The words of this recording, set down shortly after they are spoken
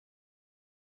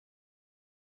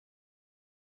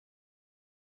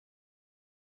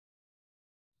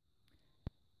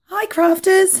Hi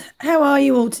crafters, how are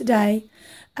you all today?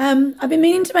 I've been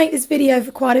meaning to make this video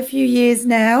for quite a few years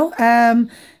now, and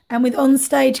with On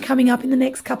Stage coming up in the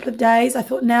next couple of days, I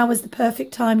thought now was the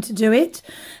perfect time to do it.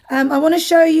 I want to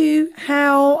show you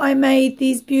how I made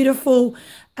these beautiful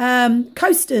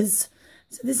coasters.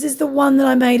 So this is the one that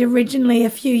I made originally a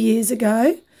few years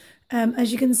ago.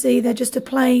 As you can see, they're just a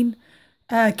plain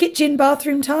kitchen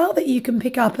bathroom tile that you can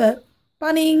pick up at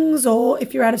Bunnings, or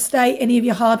if you're out of state, any of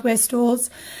your hardware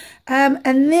stores.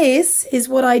 And this is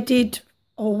what I did,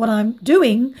 or what I'm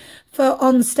doing for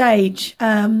On Stage.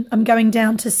 I'm going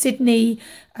down to Sydney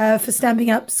for Stampin'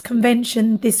 Up's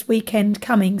convention this weekend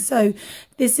coming. So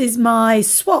this is my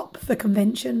swap for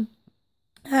convention.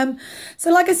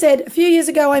 So like I said, a few years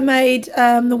ago I made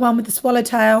the one with the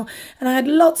swallowtail, and I had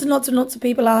lots and lots and lots of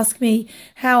people ask me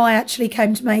how I actually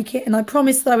came to make it, and I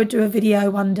promised that I would do a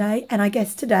video one day, and I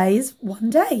guess today is one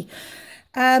day.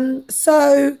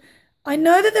 So I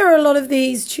know that there are a lot of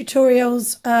these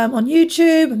tutorials on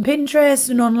YouTube and Pinterest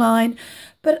and online,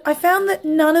 but I found that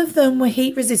none of them were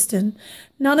heat resistant.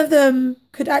 None of them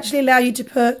could actually allow you to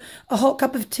put a hot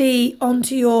cup of tea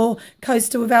onto your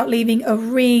coaster without leaving a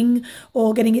ring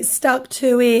or getting it stuck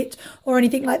to it or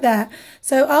anything like that.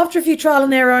 So after a few trial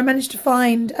and error, I managed to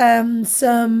find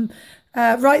some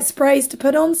right sprays to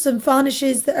put on, some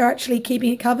varnishes that are actually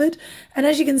keeping it covered. And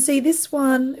as you can see, this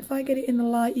one, if I get it in the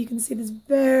light, you can see there's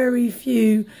very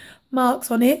few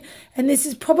marks on it. And this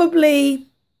is probably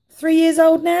 3 years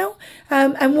old now.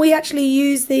 And we actually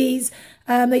use these.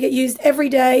 They get used every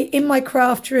day in my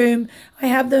craft room. I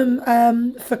have them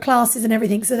for classes and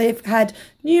everything. So they've had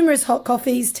numerous hot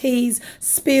coffees, teas,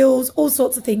 spills, all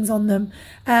sorts of things on them.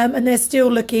 And they're still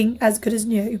looking as good as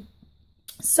new.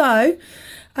 So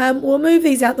we'll move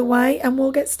these out the way and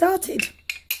we'll get started.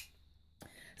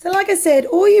 So like I said,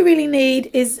 all you really need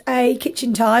is a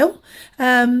kitchen tile.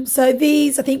 So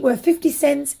these I think were 50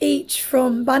 cents each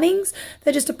from Bunnings.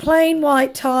 They're just a plain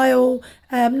white tile,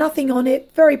 nothing on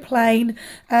it, very plain,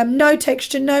 no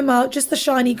texture, no mark, just the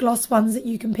shiny gloss ones that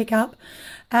you can pick up.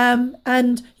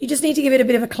 And you just need to give it a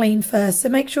bit of a clean first. So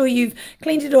make sure you've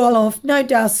cleaned it all off, no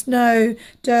dust, no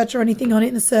dirt or anything on it,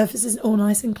 and the surface is all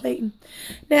nice and clean.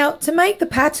 Now, to make the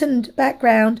patterned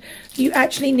background, you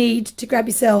actually need to grab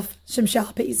yourself some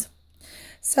Sharpies.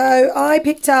 So I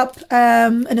picked up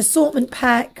an assortment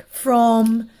pack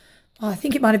from, I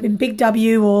think it might have been Big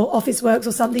W or Officeworks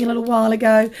or something a little while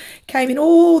ago. Came in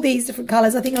all these different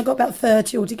colours. I think I got about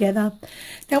 30 altogether.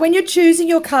 Now, when you're choosing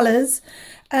your colours,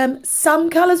 some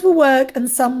colours will work and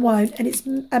some won't, and it's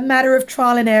a matter of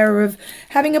trial and error, of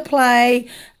having a play,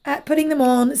 putting them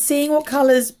on, seeing what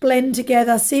colours blend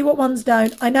together, see what ones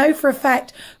don't. I know for a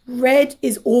fact red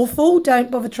is awful.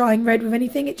 Don't bother trying red with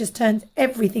anything. It just turns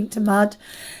everything to mud.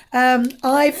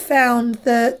 I've found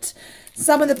that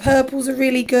some of the purples are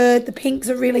really good. The pinks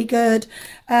are really good.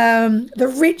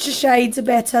 The richer shades are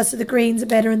better, so the greens are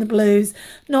better and the blues.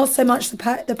 Not so much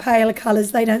the paler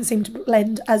colours. They don't seem to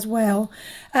blend as well.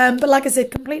 But like I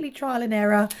said, completely trial and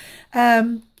error.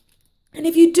 And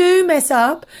if you do mess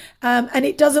up and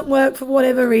it doesn't work for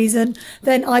whatever reason,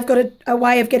 then I've got a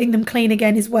way of getting them clean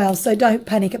again as well. So don't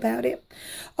panic about it.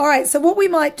 All right, so what we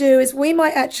might do is we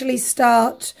might actually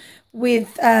start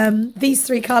with these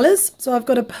three colours. So I've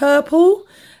got a purple,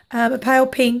 a pale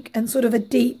pink, and sort of a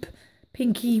deep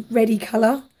pinky reddy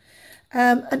colour.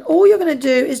 And all you're going to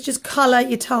do is just colour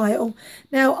your tile.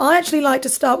 Now, I actually like to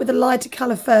start with a lighter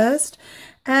colour first.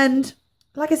 And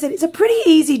like I said, it's a pretty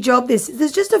easy job, this.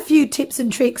 There's just a few tips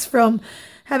and tricks from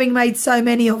having made so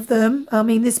many of them. I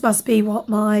mean, this must be, what,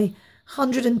 my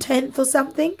 110th or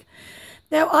something.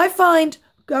 Now, I find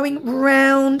going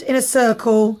round in a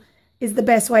circle is the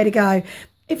best way to go.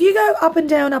 If you go up and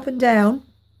down,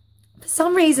 for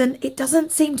some reason, it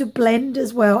doesn't seem to blend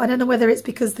as well. I don't know whether it's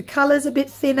because the colour's a bit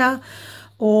thinner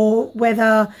or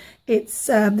whether it's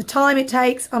the time it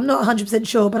takes. I'm not 100%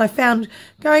 sure, but I found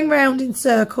going round in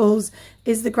circles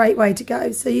is the great way to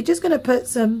go. So you're just going to put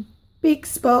some big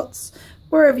spots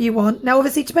wherever you want. Now,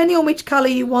 obviously, depending on which colour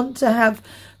you want to have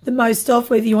the most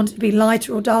of, whether you want it to be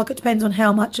lighter or darker, it depends on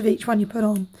how much of each one you put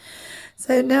on.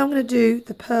 So now I'm going to do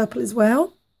the purple as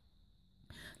well.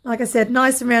 Like I said,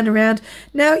 nice and round.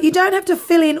 Now, you don't have to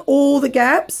fill in all the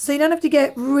gaps, so you don't have to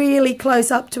get really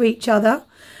close up to each other.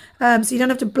 So you don't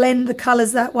have to blend the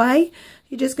colours that way.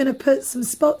 You're just going to put some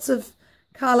spots of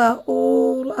colour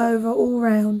all over, all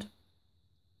round.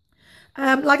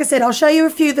 Like I said, I'll show you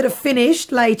a few that are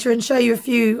finished later and show you a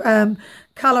few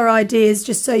colour ideas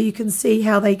just so you can see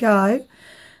how they go.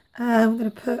 I'm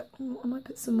going to put, I might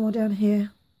put some more down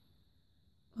here,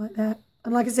 like that.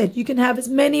 And like I said, you can have as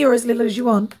many or as little as you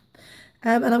want.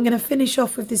 And I'm going to finish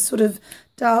off with this sort of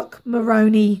dark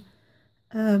maroony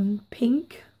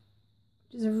pink,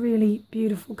 which is a really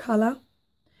beautiful colour.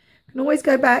 You can always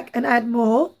go back and add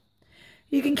more.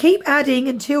 You can keep adding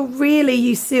until really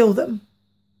you seal them.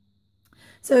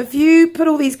 So if you put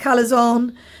all these colours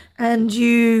on and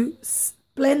you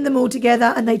blend them all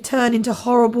together and they turn into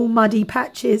horrible muddy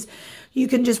patches, you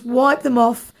can just wipe them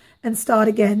off and start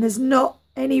again. There's not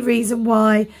any reason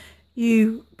why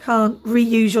you can't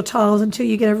reuse your tiles until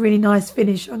you get a really nice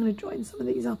finish. I'm going to join some of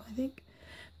these up, I think.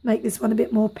 Make this one a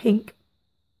bit more pink.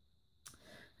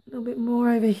 A little bit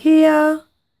more over here. A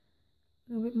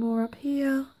little bit more up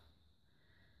here.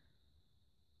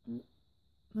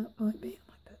 That might be.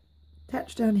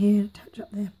 Attach down here, attach up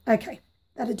there. Okay,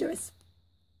 that'll do us.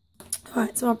 All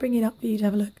right, so I'll bring it up for you to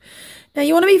have a look. Now,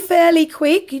 you want to be fairly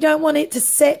quick. You don't want it to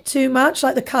set too much,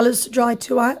 like the colours to dry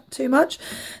too much.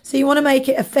 So you want to make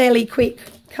it a fairly quick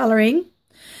colouring.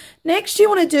 Next, you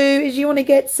want to do is you want to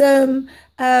get some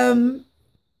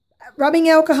rubbing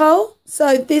alcohol.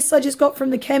 So this I just got from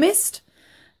the chemist.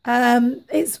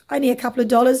 It's only a couple of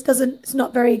dollars. It's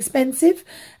not very expensive.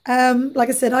 Like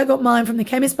I said, I got mine from the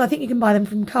chemist, but I think you can buy them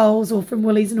from Coles or from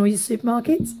Woolies and all your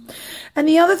supermarkets. And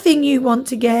the other thing you want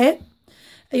to get,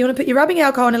 you want to put your rubbing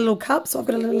alcohol in a little cup. So I've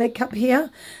got a little egg cup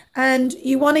here, and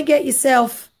you want to get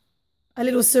yourself a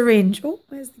little syringe. Oh,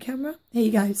 where's the camera? There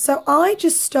you go. So I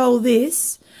just stole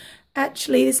this,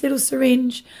 actually, this little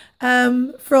syringe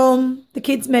from the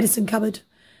kids' medicine cupboard.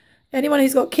 Anyone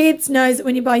who's got kids knows that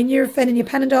when you buy your Nurofen and your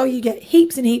Panadol, you get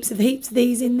heaps and heaps of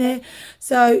these in there.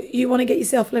 So you want to get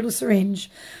yourself a little syringe.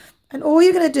 And all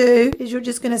you're going to do is you're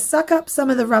just going to suck up some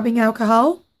of the rubbing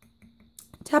alcohol,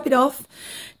 tap it off.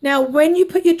 Now, when you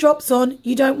put your drops on,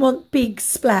 you don't want big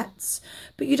splats,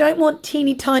 but you don't want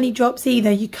teeny tiny drops either.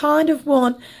 You kind of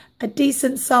want a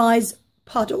decent size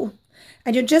puddle.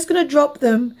 And you're just going to drop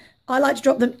them. I like to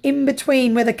drop them in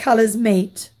between where the colours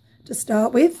meet to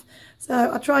start with. So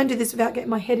I'll try and do this without getting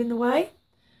my head in the way.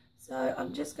 So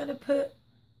I'm just going to put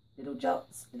little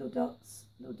dots, little dots,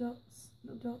 little dots,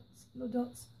 little dots, little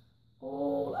dots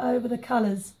all over the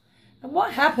colours. And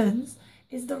what happens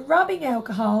is the rubbing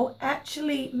alcohol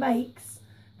actually makes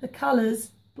the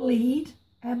colours bleed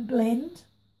and blend.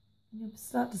 And you'll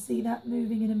start to see that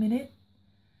moving in a minute.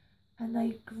 And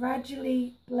they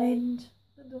gradually blend,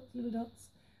 little dots, little dots.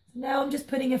 So now I'm just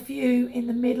putting a few in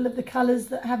the middle of the colours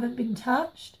that haven't been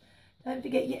touched. Don't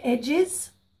forget your edges.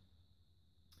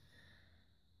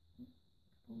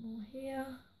 One more here.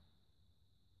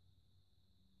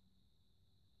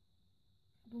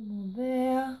 One more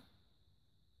there.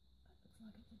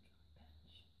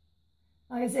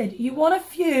 Like I said, you want a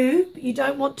few, but you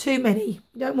don't want too many.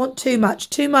 You don't want too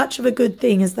much. Too much of a good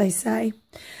thing, as they say.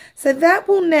 So that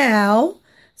will now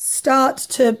start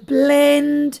to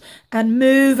blend and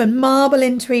move and marble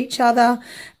into each other,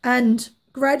 and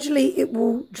gradually it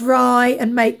will dry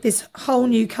and make this whole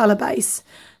new colour base.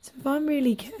 So if I'm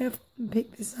really careful and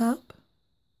pick this up,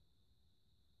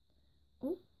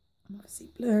 oh, I'm obviously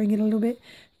blurring it a little bit,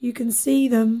 you can see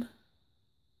them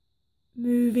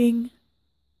moving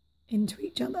into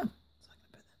each other. So I'm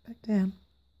going to put that back down.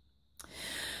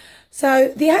 So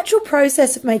the actual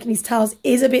process of making these tiles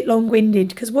is a bit long-winded,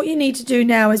 because what you need to do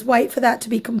now is wait for that to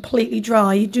be completely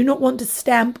dry. You do not want to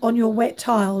stamp on your wet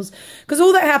tiles, because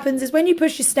all that happens is when you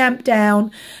push your stamp down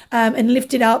and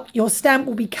lift it up, your stamp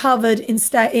will be covered in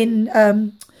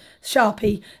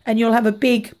Sharpie, and you'll have a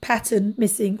big pattern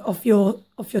missing off your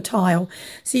tile.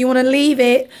 So you want to leave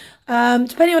it,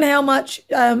 depending on how much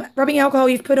rubbing alcohol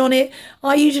you've put on it.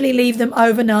 I usually leave them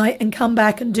overnight and come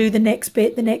back and do the next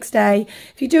bit the next day.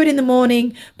 If you do it in the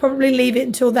morning, probably leave it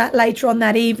until that later on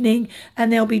that evening,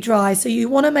 and they'll be dry. So you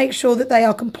want to make sure that they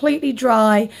are completely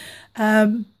dry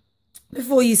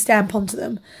before you stamp onto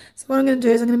them. So what I'm going to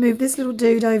do is I'm going to move this little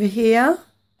dude over here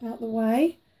out the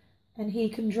way, and he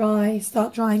can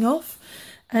start drying off.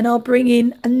 And I'll bring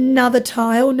in another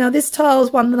tile. Now this tile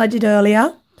is one that I did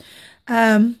earlier.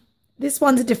 This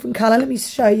one's a different colour. Let me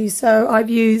show you. So I've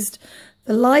used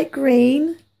the light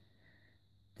green,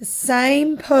 the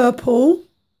same purple,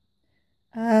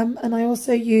 and I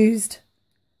also used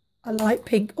a light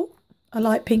pink. Oh, a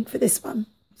light pink for this one.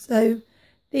 So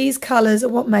these colours are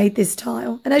what made this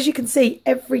tile. And as you can see,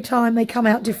 every time they come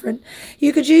out different.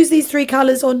 You could use these 3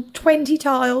 colours on 20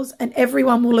 tiles and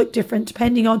everyone will look different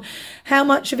depending on how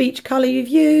much of each colour you've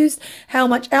used, how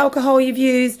much alcohol you've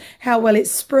used, how well it's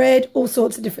spread, all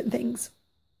sorts of different things.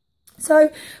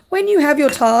 So when you have your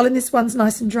tile, and this one's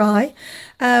nice and dry,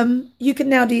 you can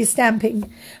now do your stamping.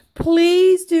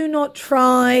 Please do not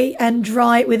try and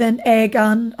dry it with an air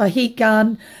gun, a heat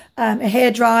gun, a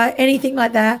hairdryer, anything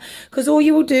like that, because all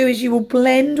you will do is you will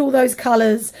blend all those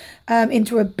colours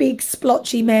into a big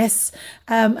splotchy mess,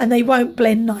 and they won't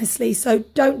blend nicely. So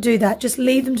don't do that. Just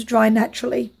leave them to dry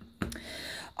naturally.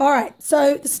 All right,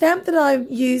 so the stamp that I'm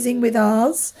using with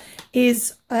ours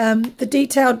is the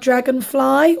detailed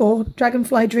Dragonfly, or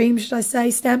Dragonfliy Dream, should I say,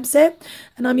 stamp set.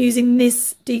 And I'm using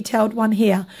this detailed one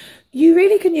here. You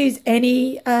really can use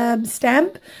any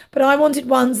stamp, but I wanted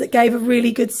ones that gave a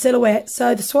really good silhouette.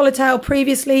 So the Swallowtail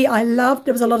previously I loved.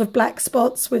 There was a lot of black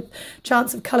spots with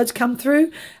chance of colour to come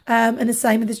through. And the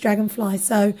same with this Dragonfly.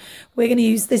 So we're going to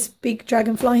use this big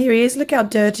Dragonfly. Here he is. Look how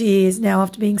dirty he is now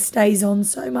after being stays on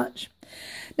so much.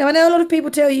 Now, I know a lot of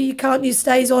people tell you can't use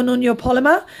stays on your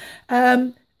polymer.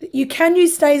 You can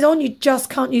use stays on, you just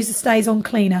can't use the stays on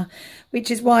cleaner, which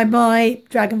is why my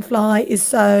Dragonfly is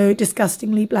so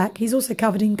disgustingly black. He's also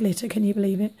covered in glitter, can you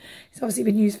believe it? It's obviously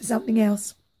been used for something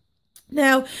else.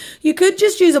 Now, you could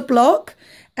just use a block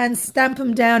and stamp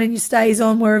them down in your stays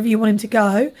on wherever you want him to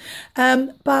go.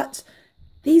 But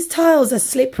these tiles are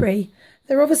slippery.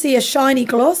 They're obviously a shiny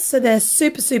gloss, so they're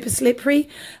super, super slippery,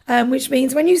 which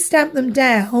means when you stamp them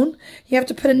down, you have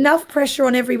to put enough pressure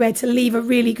on everywhere to leave a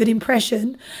really good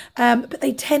impression. But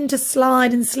they tend to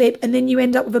slide and slip, and then you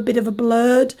end up with a bit of a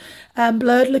blurred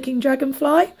looking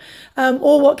Dragonfly.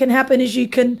 Or what can happen is you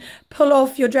can pull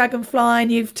off your Dragonfly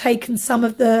and you've taken some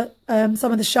of the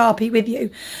Sharpie with you.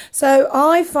 So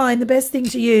I find the best thing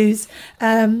to use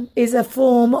is a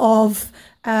form of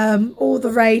all the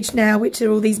rage now, which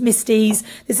are all these Misties.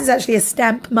 This is actually a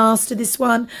Stamp Master, this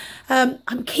one.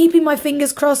 I'm keeping my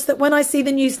fingers crossed that when I see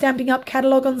the new Stampin' Up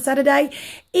catalogue on Saturday,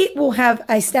 it will have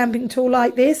a stamping tool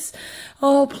like this.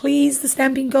 Oh, please, the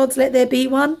stamping gods, let there be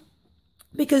one,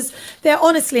 because they're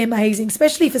honestly amazing,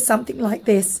 especially for something like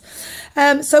this.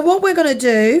 So what we're going to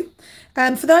do,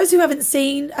 for those who haven't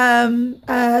seen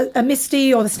a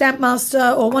Misty or the Stamp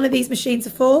Master or one of these machines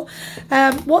before,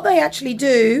 what they actually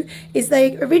do is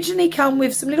they originally come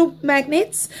with some little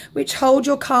magnets which hold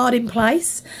your card in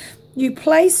place. You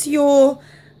place your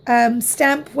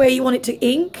stamp where you want it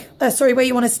to where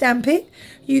you want to stamp it.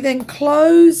 You then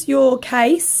close your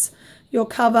case, your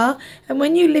cover, and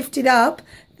when you lift it up,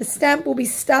 the stamp will be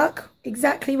stuck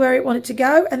exactly where it wanted to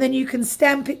go, and then you can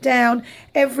stamp it down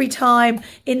every time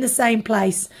in the same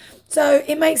place. So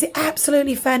it makes it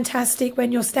absolutely fantastic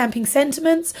when you're stamping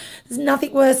sentiments. There's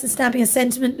nothing worse than stamping a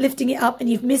sentiment, lifting it up, and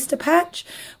you've missed a patch.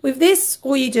 With this,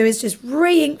 all you do is just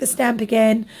re-ink the stamp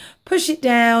again, push it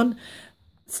down,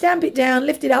 stamp it down,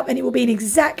 lift it up, and it will be in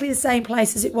exactly the same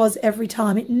place as it was every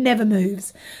time. It never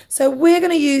moves. So we're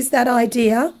going to use that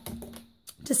idea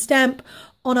to stamp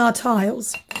on our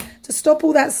tiles to stop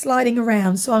all that sliding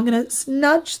around. So I'm going to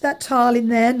nudge that tile in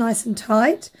there nice and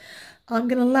tight. I'm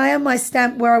going to lay on my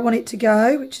stamp where I want it to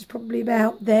go, which is probably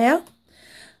about there.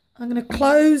 I'm going to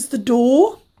close the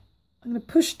door. I'm going to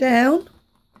push down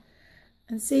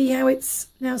and see how it's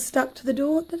now stuck to the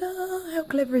door. Ta-da! How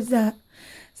clever is that?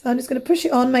 So I'm just going to push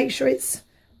it on, make sure it's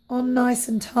on nice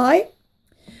and tight.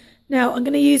 Now I'm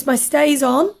going to use my stays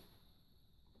on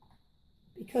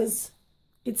because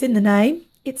it's in the name.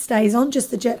 It stays on, just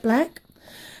the jet black.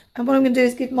 And what I'm going to do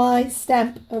is give my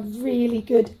stamp a really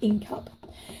good ink up.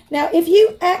 Now, if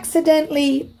you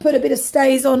accidentally put a bit of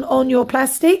stays on your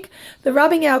plastic, the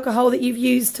rubbing alcohol that you've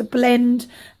used to blend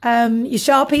your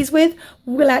Sharpies with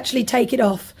will actually take it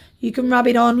off. You can rub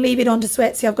it on, leave it on to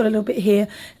sweat. See, I've got a little bit here.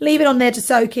 Leave it on there to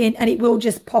soak in, and it will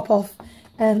just pop off.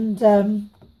 And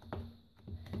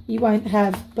you won't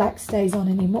have black stays on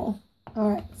anymore. All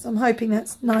right, so I'm hoping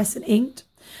that's nice and inked.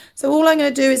 So all I'm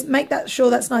going to do is make sure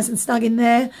that's nice and snug in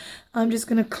there. I'm just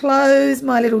going to close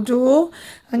my little door.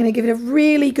 I'm going to give it a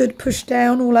really good push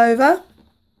down all over.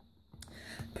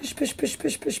 Push, push, push,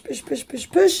 push, push, push, push, push,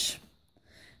 push.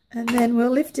 And then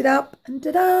we'll lift it up and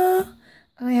ta-da!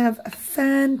 I have a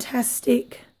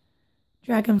fantastic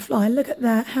Dragonfly. Look at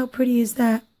that. How pretty is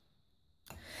that?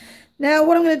 Now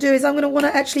what I'm going to do is I'm going to want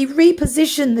to actually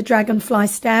reposition the Dragonfly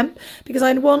stamp because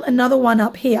I want another one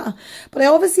up here. But I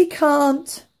obviously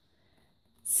can't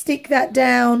stick that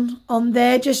down on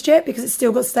there just yet because it's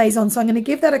still got stays on. So I'm going to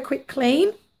give that a quick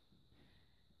clean.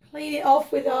 Clean it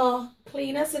off with our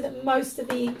cleaner so that most of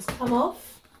the inks come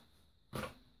off.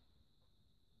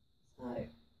 So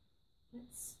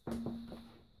let's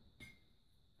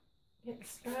get the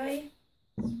spray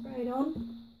sprayed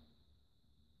on.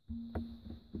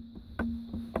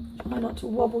 Try not to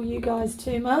wobble you guys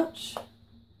too much.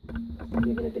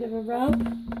 Give it a bit of a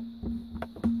rub.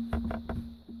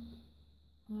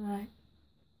 Alright.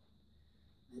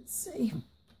 Let's see.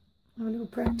 Have a little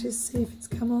practice, see if it's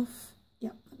come off.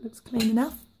 Yep, that looks clean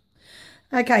enough.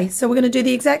 Okay, so we're going to do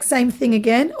the exact same thing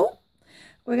again. Oh,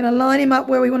 We're going to line him up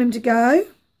where we want him to go.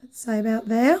 Let's say about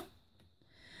there.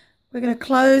 We're going to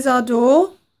close our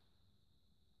door.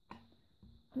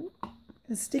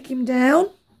 Stick him down.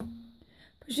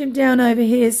 Push him down over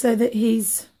here so that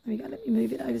he's... There we go, let me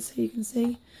move it over so you can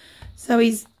see. So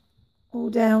he's all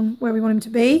down where we want him to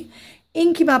be.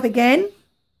 Ink him up again.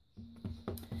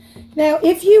 Now,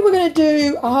 if you were going to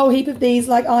do a whole heap of these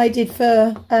like I did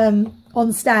for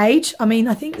on stage, I mean,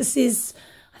 I think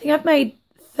I've made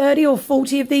 30 or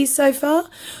 40 of these so far.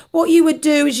 What you would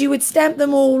do is you would stamp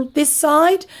them all this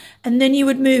side, and then you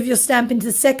would move your stamp into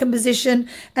the second position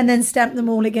and then stamp them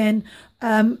all again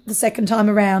the second time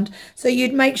around. So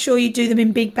you'd make sure you do them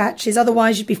in big batches,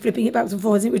 otherwise you'd be flipping it backwards and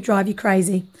forwards and it would drive you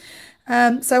crazy.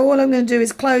 So all I'm going to do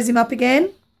is close him up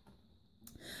again.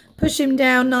 Push him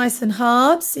down nice and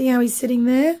hard. See how he's sitting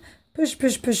there? Push,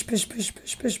 push, push, push, push,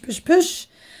 push, push, push, push.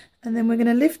 And then we're going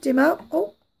to lift him up.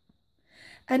 Oh,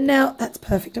 and now that's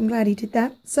perfect. I'm glad he did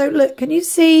that. So look, can you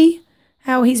see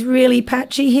how he's really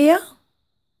patchy here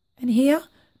and here?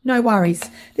 No worries.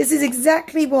 This is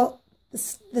exactly what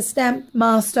the Stamp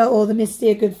Master or the Misty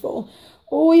are good for.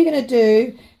 All you're going to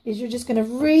do is you're just going to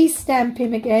re-stamp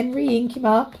him again, re-ink him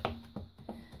up.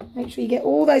 Make sure you get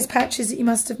all those patches that you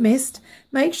must have missed.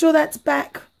 Make sure that's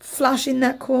back flush in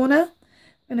that corner.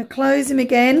 I'm going to close him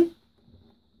again.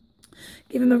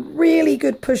 Give him a really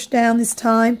good push down this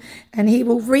time, and he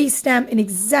will re-stamp in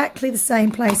exactly the same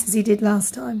place as he did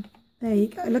last time. There you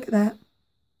go. Look at that.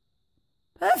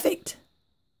 Perfect.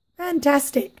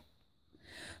 Fantastic.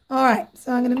 All right,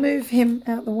 so I'm going to move him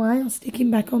out the way. I'll stick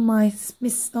him back on my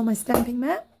stamping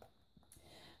mat.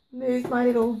 Move my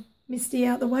little Misty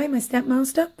out the way, my Stamp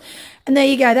Master. And there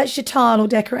you go. That's your tile all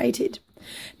decorated.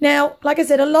 Now, like I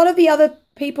said, a lot of the other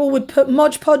people would put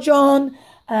Mod Podge on,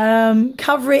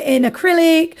 cover it in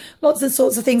acrylic, lots of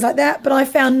sorts of things like that. But I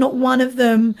found not one of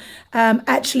them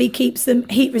actually keeps them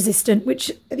heat resistant, which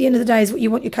at the end of the day is what you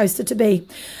want your coaster to be.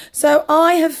 So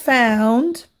I have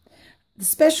found the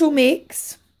special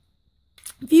mix.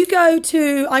 If you go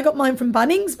to, I got mine from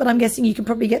Bunnings, but I'm guessing you can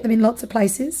probably get them in lots of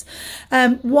places.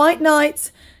 White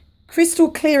Nights Crystal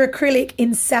Clear Acrylic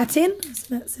in Satin.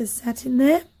 So that says satin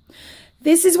there.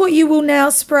 This is what you will now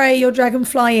spray your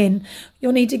Dragonfly in.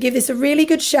 You'll need to give this a really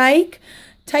good shake.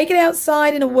 Take it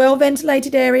outside in a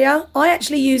well-ventilated area. I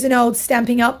actually use an old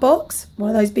Stampin' Up box. One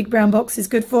of those big brown boxes,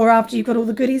 good for after you've got all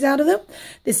the goodies out of them.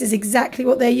 This is exactly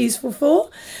what they're useful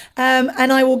for.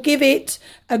 And I will give it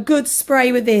a good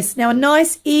spray with this. Now, a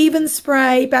nice even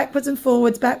spray, backwards and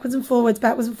forwards, backwards and forwards,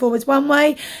 backwards and forwards one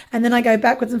way. And then I go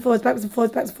backwards and forwards, backwards and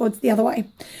forwards, backwards and forwards the other way.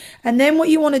 And then what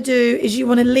you want to do is you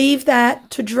want to leave that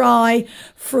to dry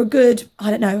for a good, I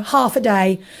don't know, half a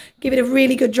day. Give it a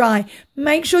really good dry.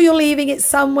 Make sure you're leaving it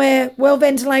somewhere well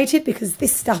ventilated, because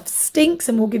this stuff stinks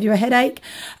and will give you a headache.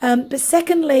 But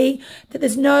secondly, that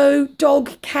there's no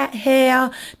dog, cat hair,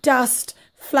 dust,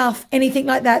 fluff, anything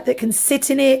like that that can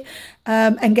sit in it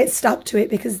and get stuck to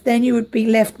it, because then you would be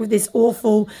left with this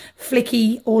awful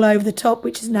flicky all over the top,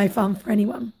 which is no fun for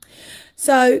anyone.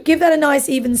 So give that a nice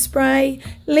even spray.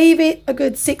 Leave it a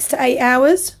good 6 to 8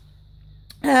 hours.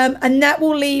 And that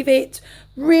will leave it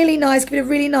really nice, give it a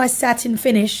really nice satin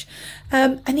finish.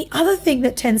 And the other thing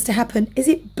that tends to happen is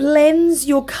it blends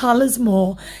your colours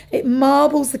more. It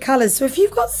marbles the colours. So if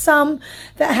you've got some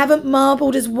that haven't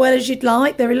marbled as well as you'd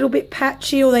like, they're a little bit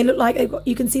patchy, or they look like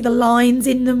you can see the lines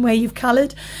in them where you've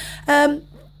coloured.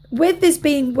 With this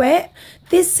being wet,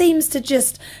 this seems to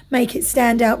just make it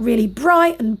stand out really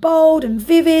bright and bold and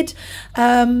vivid,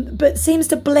 but seems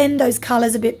to blend those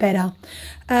colours a bit better.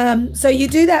 So you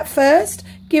do that first,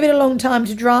 give it a long time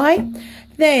to dry.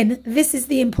 Then this is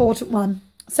the important one.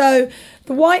 So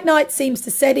the White Night seems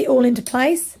to set it all into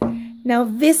place. Now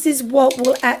this is what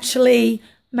will actually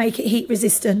make it heat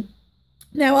resistant.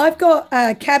 Now I've got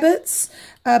Cabot's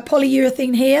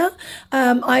polyurethane here.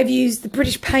 I've used the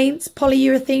British Paints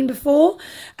polyurethane before,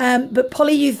 but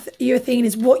polyurethane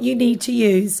is what you need to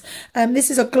use. This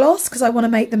is a gloss because I want to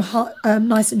make them hot,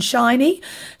 nice and shiny.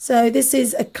 So this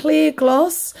is a clear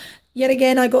gloss. Yet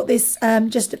again, I got this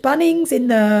just at Bunnings in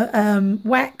the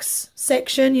wax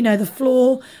section, you know, the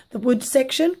floor, the wood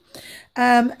section.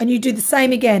 And you do the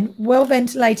same again, well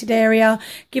ventilated area,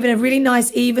 give it a really nice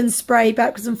even spray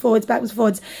backwards and forwards, backwards and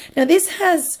forwards. Now this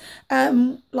has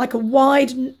like a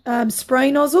wide spray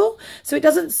nozzle, so it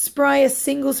doesn't spray a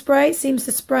single spray. It seems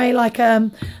to spray like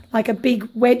like a big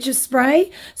wedge of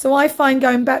spray. So I find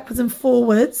going backwards and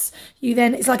forwards,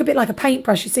 it's like a bit like a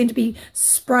paintbrush. You seem to be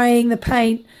spraying the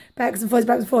paint backwards and forwards,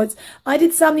 backwards and forwards. I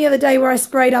did some the other day where I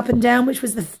sprayed up and down, which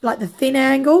was like the thin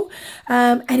angle,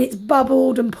 and it's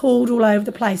bubbled and pulled all over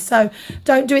the place. So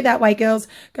don't do it that way, girls.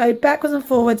 Go backwards and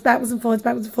forwards, backwards and forwards,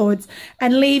 backwards and forwards,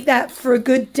 and leave that for a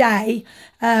good day.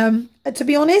 To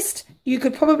be honest, you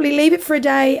could probably leave it for a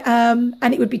day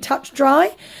and it would be touch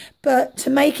dry. But to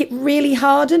make it really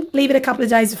hardened, leave it a couple of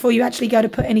days before you actually go to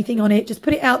put anything on it. Just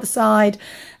put it out the side,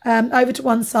 over to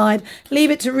one side.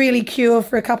 Leave it to really cure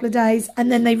for a couple of days,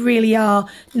 and then they really are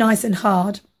nice and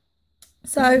hard.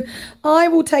 So I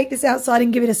will take this outside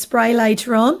and give it a spray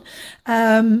later on,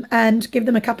 and give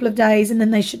them a couple of days, and then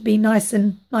they should be nice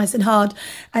and hard.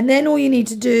 And then all you need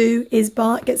to do is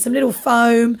get some little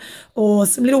foam or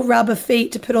some little rubber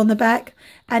feet to put on the back,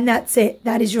 and that's it.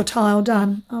 That is your tile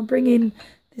done. I'll bring in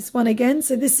this one again.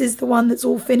 So this is the one that's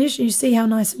all finished. You see how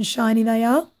nice and shiny they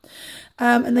are.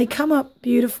 And they come up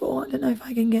beautiful. I don't know if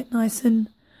I can get nice and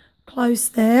close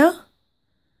there.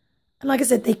 And like I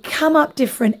said, they come up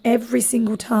different every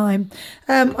single time.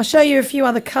 I'll show you a few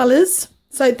other colours.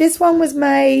 So this one was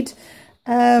made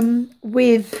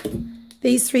with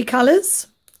these 3 colours.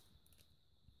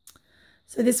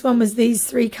 So this one was these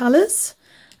 3 colours.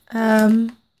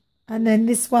 And then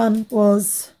this one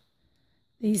was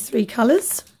these 3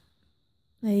 colours.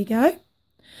 There you go.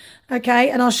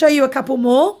 Okay, and I'll show you a couple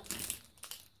more.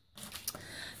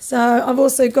 So I've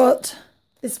also got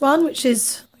this one, which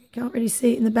is, you can't really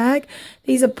see it in the bag.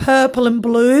 These are purple and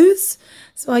blues.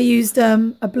 So I used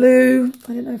a blue.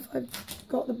 I don't know if I've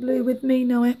got the blue with me.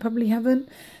 No, I probably haven't.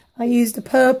 I used a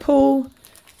purple.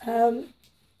 I'm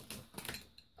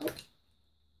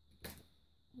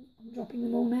dropping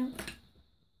them all now.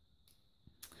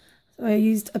 So I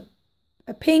used a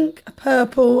pink, a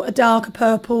purple, a darker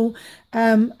purple,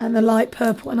 and the light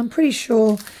purple, and I'm pretty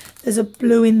sure there's a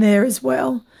blue in there as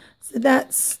well. So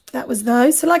that was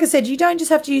those. So like I said, you don't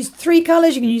just have to use 3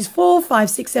 colours. You can use 4, 5,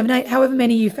 6, 7, 8, however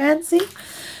many you fancy.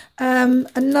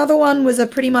 Another one was a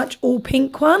pretty much all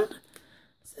pink one.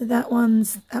 So that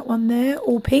one there,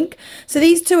 all pink. So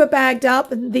these 2 are bagged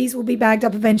up, and these will be bagged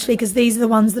up eventually because these are the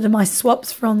ones that are my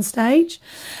swaps for on stage.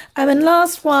 And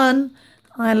last one,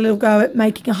 I had a little go at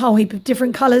making a whole heap of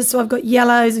different colours. So I've got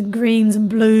yellows and greens and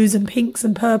blues and pinks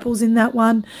and purples in that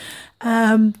one.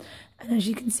 And as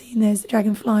you can see, there's the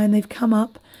Dragonfly, and they've come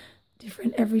up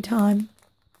different every time.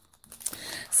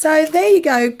 So there you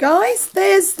go, guys.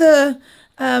 There's the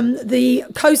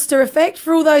coaster effect.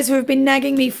 For all those who have been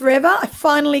nagging me forever, I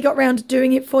finally got round to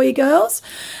doing it for you girls.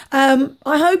 I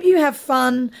hope you have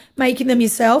fun making them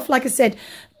yourself. Like I said,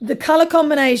 the colour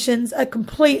combinations are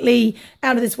completely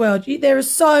out of this world. There are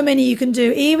so many you can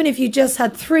do. Even if you just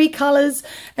had 3 colours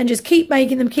and just keep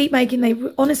making them, they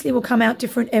honestly will come out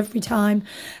different every time.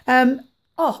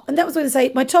 Oh, and that was what I was going to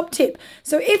say, my top tip.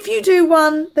 So if you do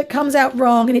one that comes out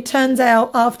wrong and it turns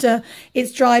out after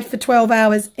it's dried for 12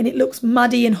 hours and it looks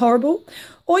muddy and horrible,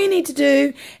 all you need to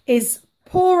do is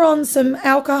pour on some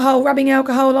alcohol, rubbing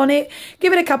alcohol on it,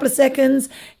 give it a couple of seconds,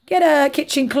 get a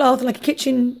kitchen cloth, like a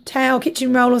kitchen towel,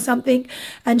 kitchen roll or something,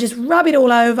 and just rub it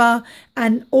all over,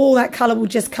 and all that colour will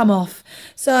just come off.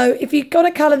 So if you've got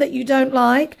a colour that you don't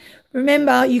like,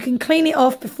 remember you can clean it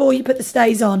off before you put the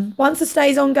stays on. Once the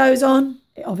stays on goes on,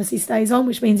 it obviously stays on,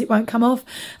 which means it won't come off.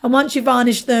 And once you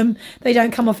varnish them, they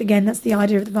don't come off again. That's the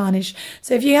idea of the varnish.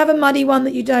 So if you have a muddy one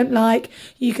that you don't like,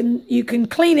 you can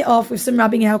clean it off with some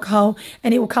rubbing alcohol,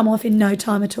 and it will come off in no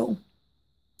time at all.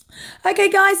 Okay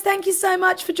guys, thank you so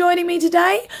much for joining me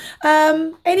today.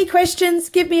 Any questions,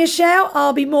 give me a shout.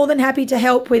 I'll be more than happy to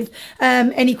help with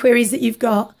any queries that you've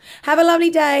got. Have a lovely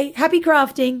day. Happy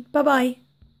crafting. Bye bye.